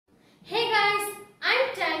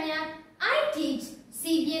teach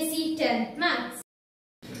CBSE 10th Maths.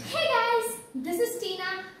 Hey guys, this is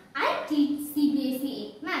Tina. I teach CBSE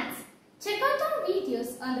 8th Maths. Check out our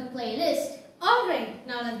videos on the playlist. Alright,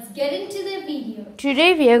 now let's get into the video.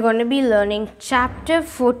 Today we are going to be learning Chapter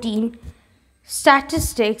 14,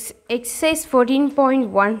 Statistics, Exercise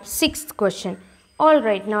 14.1, 6th question.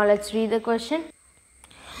 Alright, now let's read the question.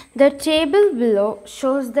 The table below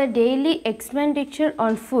shows the daily expenditure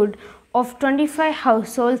on food of 25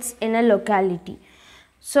 households in a locality.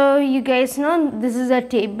 So you guys know this is a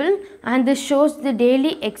table and this shows the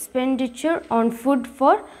daily expenditure on food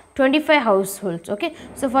for 25 households. Okay,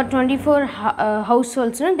 so for 24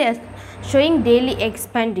 households, they are showing daily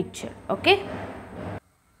expenditure. Okay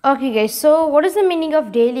guys, so what is the meaning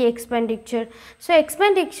of daily expenditure? So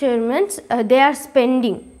expenditure means they are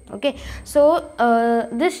spending. Okay, so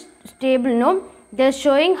this table, they are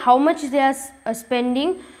showing how much they are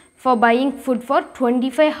spending for buying food for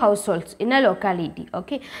 25 households in a locality.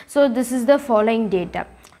 Okay, so this is the following data.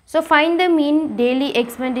 So find the mean daily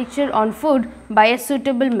expenditure on food by a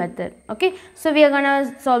suitable method. Okay, so we are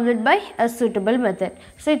gonna solve it by a suitable method.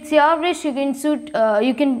 So it's your wish, you can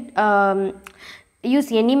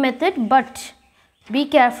use any method, but be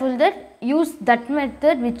careful that use that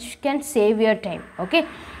method which can save your time. Okay,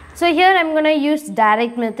 so here I'm gonna use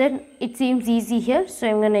direct method. It seems easy here, so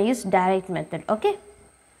I'm gonna use direct method. Okay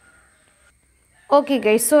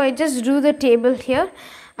guys, so I just drew the table here,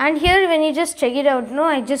 and here when you just check it out,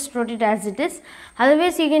 I just wrote it as it is.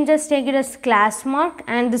 Otherwise you can just take it as class mark,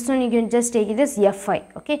 and this one you can just take it as Fi.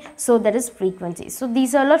 Okay, so that is frequency. So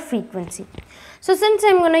these are all frequency. So since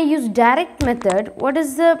I'm going to use direct method, what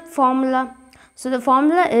is the formula? So the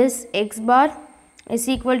formula is x bar is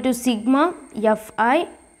equal to sigma Fi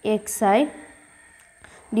xi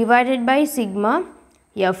divided by sigma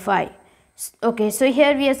Fi. Okay, so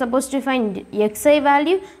here we are supposed to find xi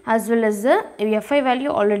value as well as the Fi value,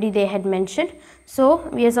 already they had mentioned. So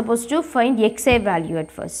we are supposed to find xi value at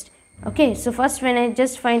first. Okay, so first when I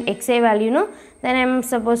just find xi value, then I am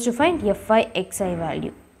supposed to find Fi xi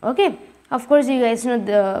value. Okay, of course you guys know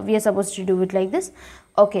we are supposed to do it like this.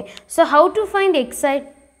 Okay, so how to find xi?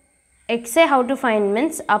 Xi how to find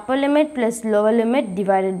means upper limit plus lower limit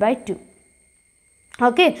divided by 2.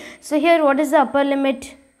 Okay, so here what is the upper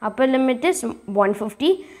limit? Upper limit is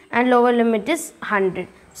 150 and lower limit is 100.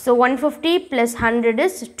 So 150 plus 100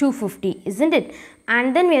 is 250, isn't it?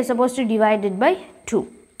 And then we are supposed to divide it by 2.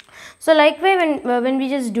 So likewise when we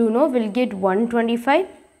just do, we'll get 125.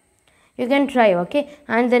 You can try, okay,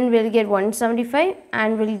 and then we'll get 175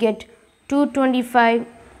 and we'll get 225,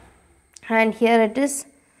 and here it is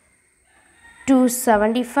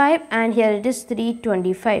 275 and here it is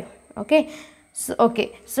 325. Okay,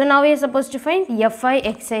 so now we are supposed to find Fi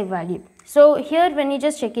xi value. So here when you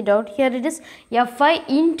just check it out, here it is Fi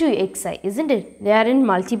into xi, isn't it? They are in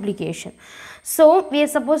multiplication. So we are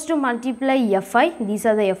supposed to multiply Fi, these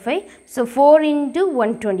are the Fi. So 4 into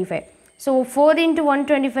 125. So 4 into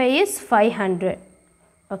 125 is 500.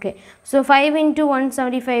 Okay, so 5 into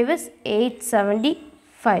 175 is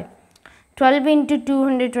 875. 12 into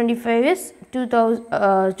 225 is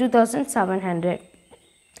 2700.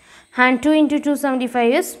 And 2 into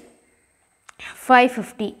 275 is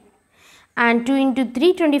 550. And 2 into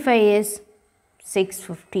 325 is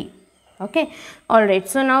 650. Okay, alright.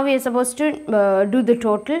 So now we are supposed to do the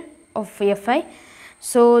total of Fi.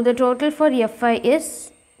 So the total for Fi is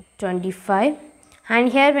 25. And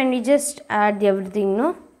here when we just add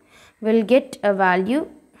everything, we'll get a value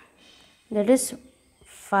that is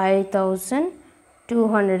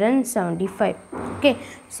 5275. Okay,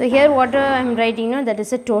 so here what I am writing, that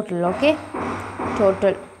is a total. Okay,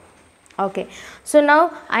 total. Okay, so now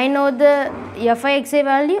I know the Fi xi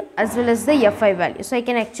value as well as the Fi value, so I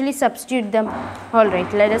can actually substitute them.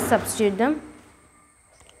 Alright, let us substitute them.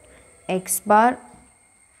 X bar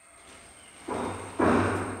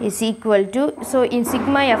is equal to, so in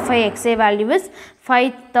sigma Fi xi value is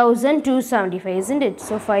 5275, isn't it?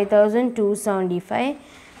 So 5275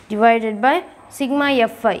 divided by sigma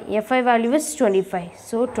Fi value is 25,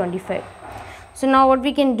 so 25. So now what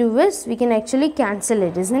we can do is we can actually cancel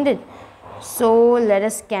it, isn't it? So let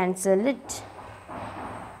us cancel it.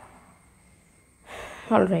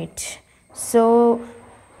 Alright, so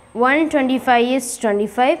 125 is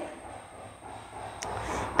 25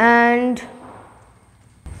 and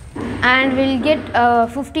we'll get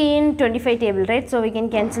 15 25 table, right? So we can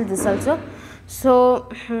cancel this also. So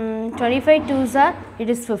 25 twos are, it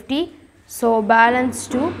is 50, so balance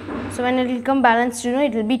 2. So when it will come balance 2,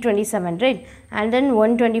 it will be 27, right? And then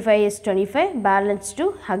 125 is 25, balance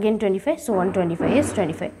 2, again 25, so 125 is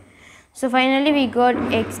 25. So finally we got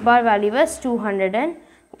x bar value as 200 and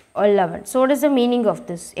 11. So what is the meaning of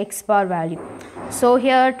this x bar value? So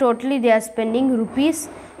here totally they are spending rupees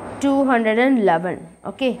 211.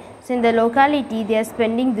 Okay, so in the locality they are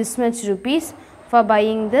spending this much rupees for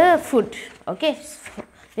buying the food. Okay,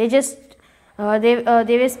 they just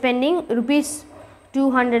they were spending rupees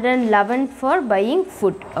 211 for buying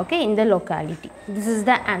food. Okay, in the locality. This is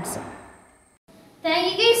the answer.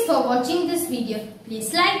 Thank you guys for watching this video.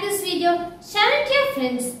 Please like this video, share it to your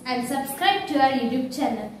friends and subscribe to our YouTube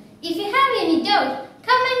channel. If you have any doubt,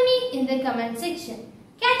 comment me in the comment section.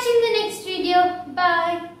 Catch you in the next video.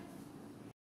 Bye.